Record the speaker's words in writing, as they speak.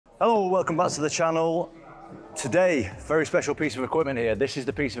Hello, welcome back to the channel. Today, very special piece of equipment here. This is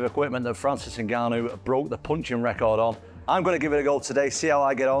the piece of equipment that Francis Ngannou broke the punching record on. I'm going to give it a go today, see how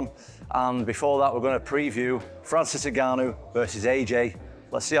I get on. And before that, we're going to preview Francis Ngannou versus AJ.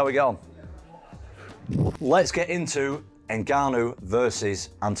 Let's see how we get on. Let's get into Ngannou versus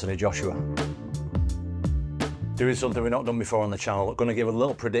Anthony Joshua. Doing something we've not done before on the channel. I'm going to give a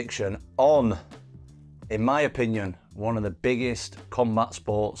little prediction on, in my opinion, one of the biggest combat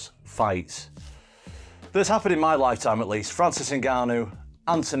sports fights that's happened in my lifetime, at least. Francis Ngannou,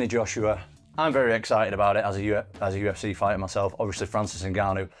 Anthony Joshua. I'm very excited about it as a UFC fighter myself. Obviously, Francis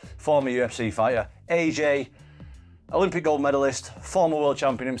Ngannou, former UFC fighter. AJ, Olympic gold medalist, former world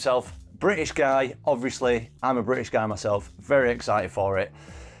champion himself. British guy, obviously. I'm a British guy myself. Very excited for it.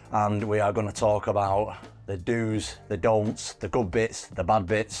 And we are going to talk about the do's, the don'ts, the good bits, the bad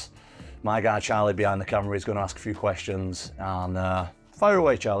bits. My guy Charlie behind the camera is going to ask a few questions, and fire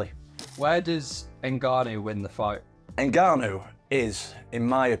away, Charlie. Where does Ngannou win the fight? Ngannou is, in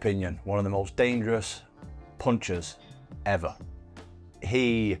my opinion, one of the most dangerous punchers ever.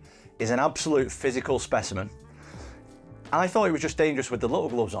 He is an absolute physical specimen. I thought he was just dangerous with the little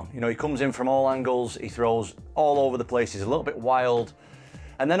gloves on. You know, he comes in from all angles, he throws all over the place, he's a little bit wild.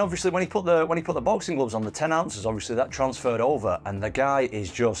 And then obviously when he put the boxing gloves on, the 10 ounces, obviously that transferred over, and the guy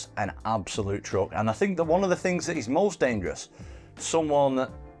is just an absolute truck. And I think that one of the things that is most dangerous, someone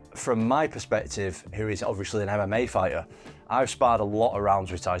from my perspective, who is obviously an MMA fighter, I've sparred a lot of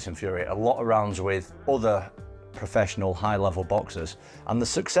rounds with Tyson Fury, a lot of rounds with other professional high-level boxers. And the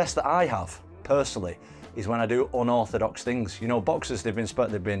success that I have, personally, is when I do unorthodox things. You know, boxers, they've been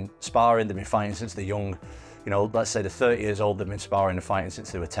sparring, they've been fighting since they're young. You know, let's say they're 30 years old, they've been sparring and fighting since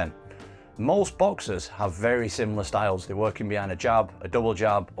they were 10. Most boxers have very similar styles. They're working behind a jab, a double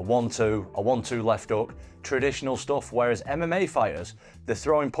jab, a 1-2, a 1-2 left hook, traditional stuff. Whereas MMA fighters, they're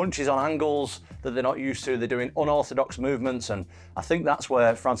throwing punches on angles that they're not used to. They're doing unorthodox movements. And I think that's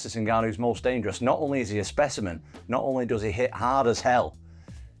where Francis Ngannou is most dangerous. Not only is he a specimen, not only does he hit hard as hell,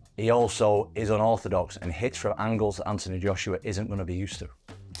 he also is unorthodox and hits from angles that Anthony Joshua isn't going to be used to.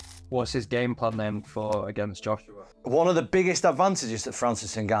 What's his game plan then for against Joshua? One of the biggest advantages that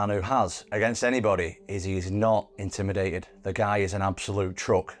Francis Ngannou has against anybody is he's not intimidated. The guy is an absolute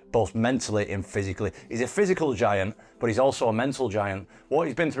truck, both mentally and physically. He's a physical giant, but he's also a mental giant. What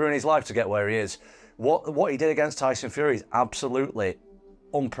he's been through in his life to get where he is, what he did against Tyson Fury is absolutely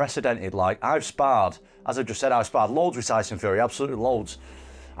unprecedented. Like, I've sparred, as I just said, I've sparred loads with Tyson Fury, absolutely loads.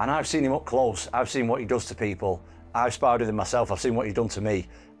 And I've seen him up close. I've seen what he does to people. I've sparred with him myself. I've seen what he's done to me.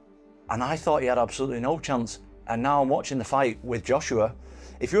 And I thought he had absolutely no chance. And now I'm watching the fight with Joshua.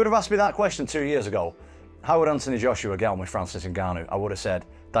 If you would have asked me that question 2 years ago, how would Anthony Joshua get on with Francis Ngannou? I would have said,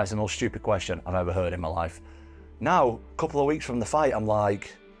 that's the most stupid question I've ever heard in my life. Now, a couple of weeks from the fight, I'm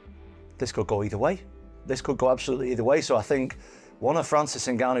like, this could go either way. This could go absolutely either way. So I think one of Francis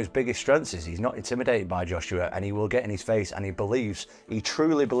Ngannou's biggest strengths is he's not intimidated by Joshua, and he will get in his face, and he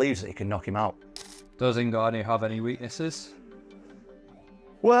truly believes that he can knock him out. Does Ngannou have any weaknesses?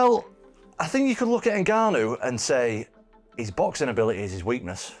 Well, I think you could look at Ngannou and say his boxing ability is his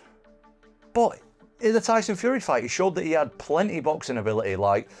weakness. But in the Tyson Fury fight, he showed that he had plenty of boxing ability.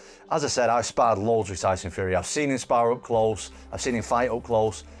 Like, as I said, I've sparred loads with Tyson Fury. I've seen him spar up close. I've seen him fight up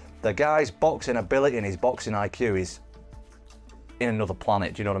close. The guy's boxing ability and his boxing IQ is in another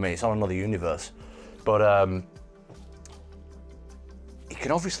planet, do you know what I mean? It's on another universe. But he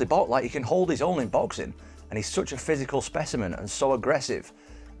can obviously box, like, he can hold his own in boxing, and he's such a physical specimen and so aggressive.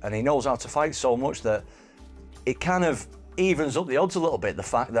 And he knows how to fight so much that it kind of evens up the odds a little bit, the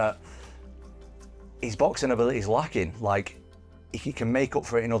fact that his boxing ability is lacking. Like, he can make up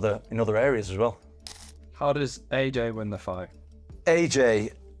for it in other areas as well. How does AJ win the fight?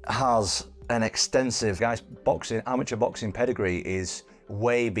 AJ has an extensive, amateur boxing pedigree is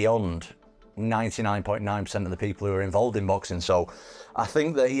way beyond 99.9% of the people who are involved in boxing. So I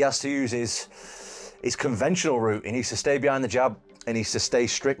think that he has to use his conventional route. He needs to stay behind the jab. He needs to stay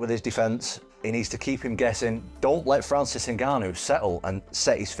strict with his defense. He needs to keep him guessing. Don't let Francis Ngannou settle and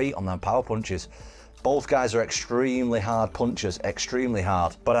set his feet on them power punches. Both guys are extremely hard punchers, extremely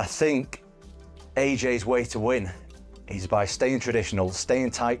hard. But I think AJ's way to win is by staying traditional, staying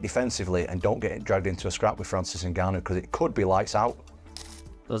tight defensively, and don't get dragged into a scrap with Francis Ngannou, because it could be lights out.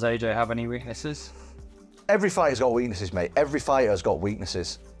 Does AJ have any weaknesses? Every fighter's got weaknesses, mate. Every fighter has got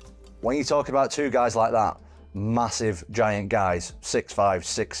weaknesses. When you talk about two guys like that, massive, giant guys, 6'5",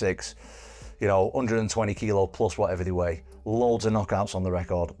 6'6", you know, 120 kilo plus whatever they weigh, loads of knockouts on the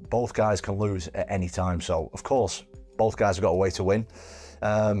record. Both guys can lose at any time, so of course, both guys have got a way to win.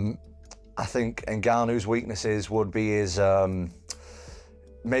 I think Ngannou's weaknesses would be his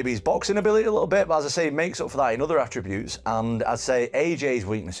maybe his boxing ability a little bit, but as I say, he makes up for that in other attributes. And I'd say AJ's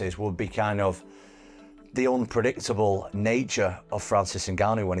weaknesses would be kind of the unpredictable nature of Francis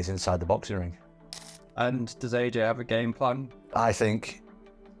Ngannou when he's inside the boxing ring. And does AJ have a game plan? I think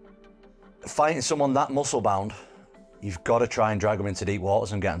fighting someone that muscle-bound, you've got to try and drag them into deep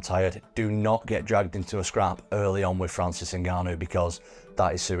waters and get them tired. Do not get dragged into a scrap early on with Francis Ngannou, because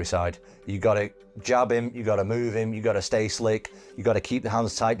that is suicide. You got to jab him, you got to move him, you got to stay slick, you got to keep the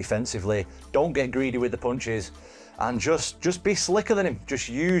hands tight defensively. Don't get greedy with the punches, and just be slicker than him. Just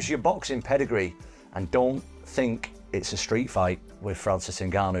use your boxing pedigree, and don't think it's a street fight with Francis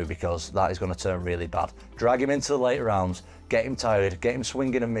Ngannou, because that is going to turn really bad. Drag him into the later rounds, get him tired, get him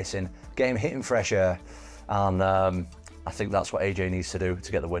swinging and missing, get him hitting fresh air, and I think that's what AJ needs to do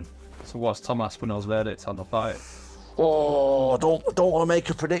to get the win. So what's Tom Aspinall's verdict on the fight? Oh, don't want to make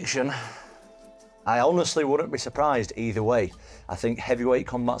a prediction. I honestly wouldn't be surprised either way. I think heavyweight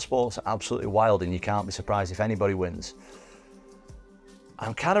combat sports are absolutely wild, and you can't be surprised if anybody wins.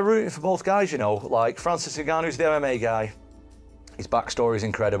 I'm kind of rooting for both guys, you know. Like, Francis Ngannou's the MMA guy. His backstory is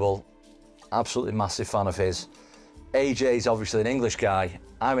incredible. Absolutely massive fan of his. AJ's obviously an English guy.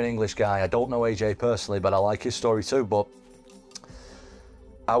 I'm an English guy. I don't know AJ personally, but I like his story too. But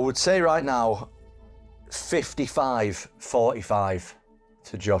I would say right now, 55-45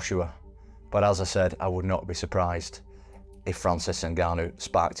 to Joshua. But as I said, I would not be surprised if Francis Ngannou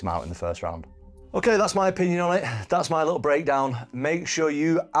sparked him out in the first round. Okay, that's my opinion on it. That's my little breakdown. Make sure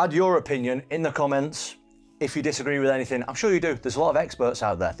you add your opinion in the comments if you disagree with anything. I'm sure you do. There's a lot of experts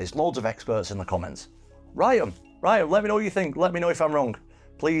out there. There's loads of experts in the comments. Write them. Let me know what you think. Let me know if I'm wrong.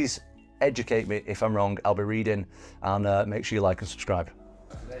 Please educate me if I'm wrong. I'll be reading, and make sure you like and subscribe.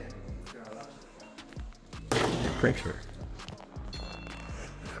 Picture.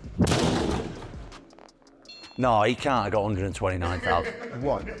 No, he can't have got 129,000.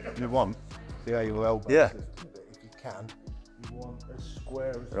 You want. See how your elbow. Yeah. If you can, you want as square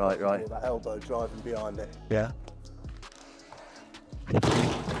as Right. possible, that elbow driving behind it. Yeah.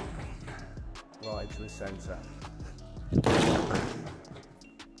 Right to the centre.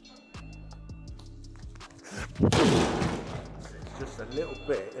 Just a little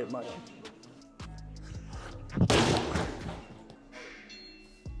bit, it might.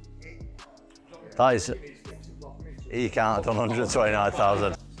 That is, he can't have done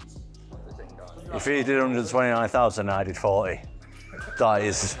 129,000. If he did 129,000 and I did 40, that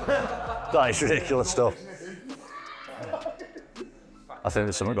is ridiculous stuff. I think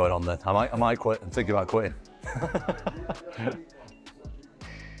there's something going on there. I might quit. I'm thinking about quitting.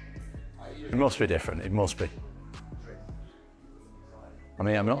 It must be different. It must be. I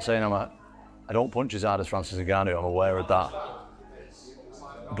mean, I'm not saying I don't punch as hard as Francis Ngannou. I'm aware of that,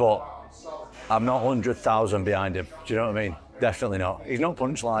 but I'm not 100,000 behind him. Do you know what I mean? Definitely not. He's not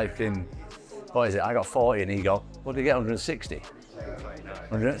punched like in, what is it? I got 40 and he got, what did he get? 160.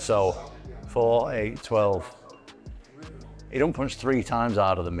 100, so 4, 8, 12. He don't punch 3 times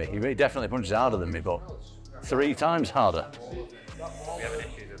harder than me. He definitely punches harder than me, but 3 times harder. We have an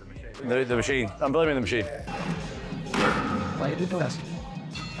issue with the machine. The machine. I'm blaming the machine. Why did this?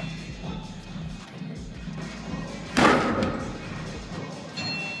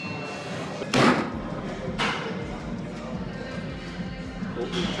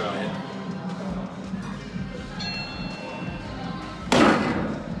 Try it.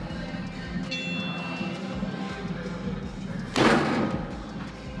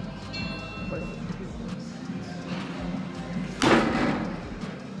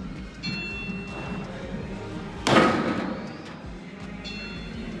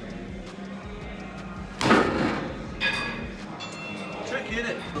 Tricky, isn't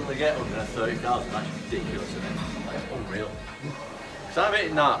it? They get 130,000, that's ridiculous, isn't it? Like, unreal. So I'm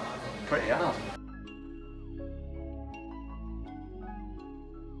hitting that pretty hard.